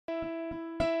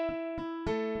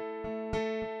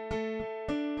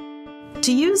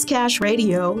To use Cache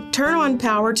Radio, turn on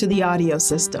power to the audio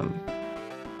system.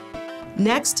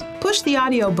 Next, push the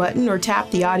audio button or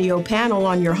tap the audio panel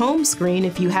on your home screen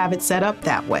if you have it set up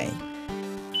that way.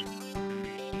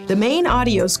 The main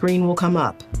audio screen will come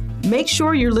up. Make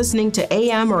sure you're listening to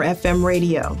AM or FM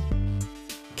radio.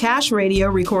 Cache Radio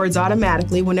records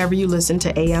automatically whenever you listen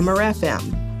to AM or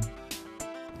FM.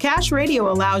 Cache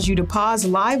Radio allows you to pause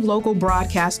live local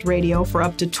broadcast radio for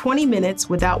up to 20 minutes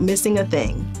without missing a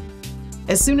thing.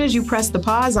 As soon as you press the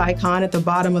pause icon at the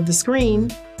bottom of the screen,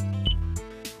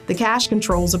 the cache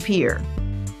controls appear.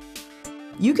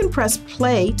 You can press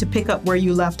play to pick up where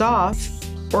you left off,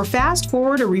 or fast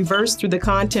forward or reverse through the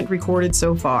content recorded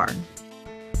so far.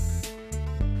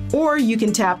 Or you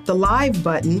can tap the live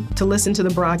button to listen to the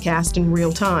broadcast in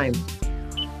real time.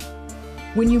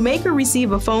 When you make or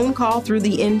receive a phone call through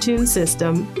the Entune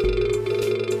system,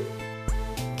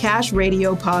 Cache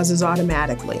Radio pauses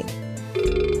automatically.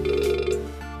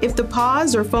 If the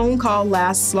pause or phone call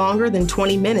lasts longer than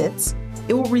 20 minutes,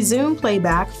 it will resume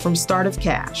playback from start of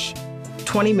cache,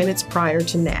 20 minutes prior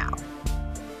to now.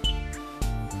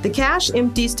 The cache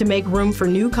empties to make room for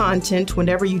new content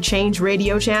whenever you change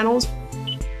radio channels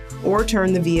or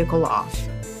turn the vehicle off.